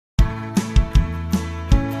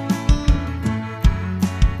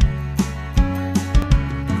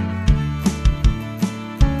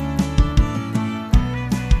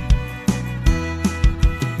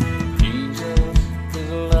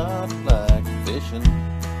fishing.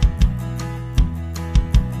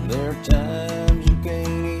 There are times you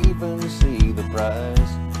can't even see the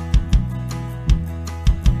prize,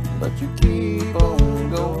 but you keep on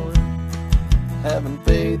going, having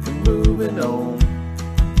faith and moving on,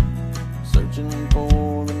 searching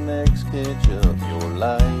for the next catch of your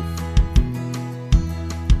life.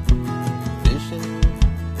 Fishing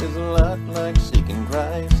is a lot like seeking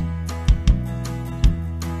Christ.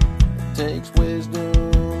 It takes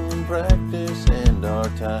wisdom, practice, and our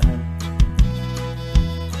time.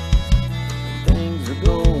 When things are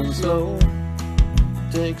going slow,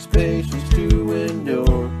 it takes patience to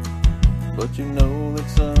endure, but you know that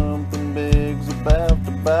something big's about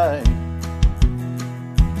to bite.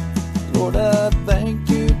 Lord, I thank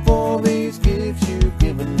you for these gifts you've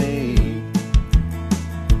given me.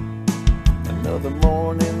 Another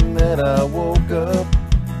morning that I woke up,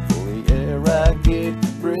 for the air I get to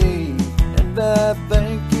breathe. And I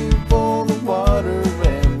thank you for the water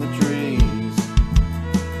and the trees.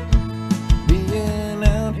 Being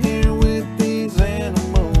out here with these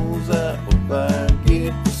animals, I hope I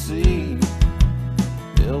get to see.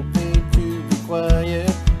 Help me to be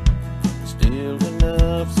quiet, still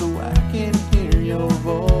enough so I can hear your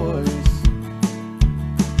voice.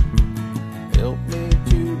 Help me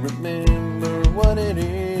to remember what it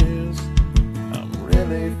is I'm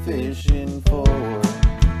really fishing for.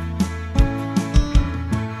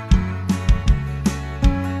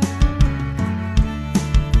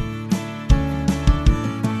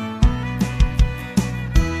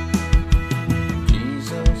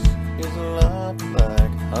 Jesus is a lot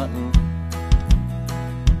like hunting.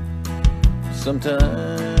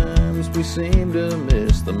 Sometimes we seem to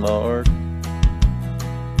miss the mark,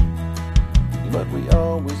 but we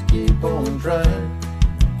always keep on trying,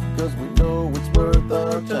 'cause we know it's worth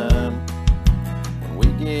our time when we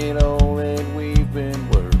get all that we've been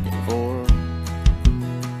working for.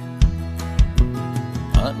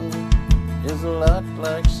 Hunting is a lot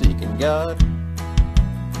like seeking God.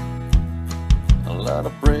 A lot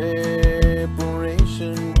of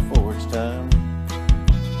preparation before it's time.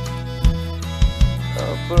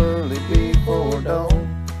 Up early before dawn,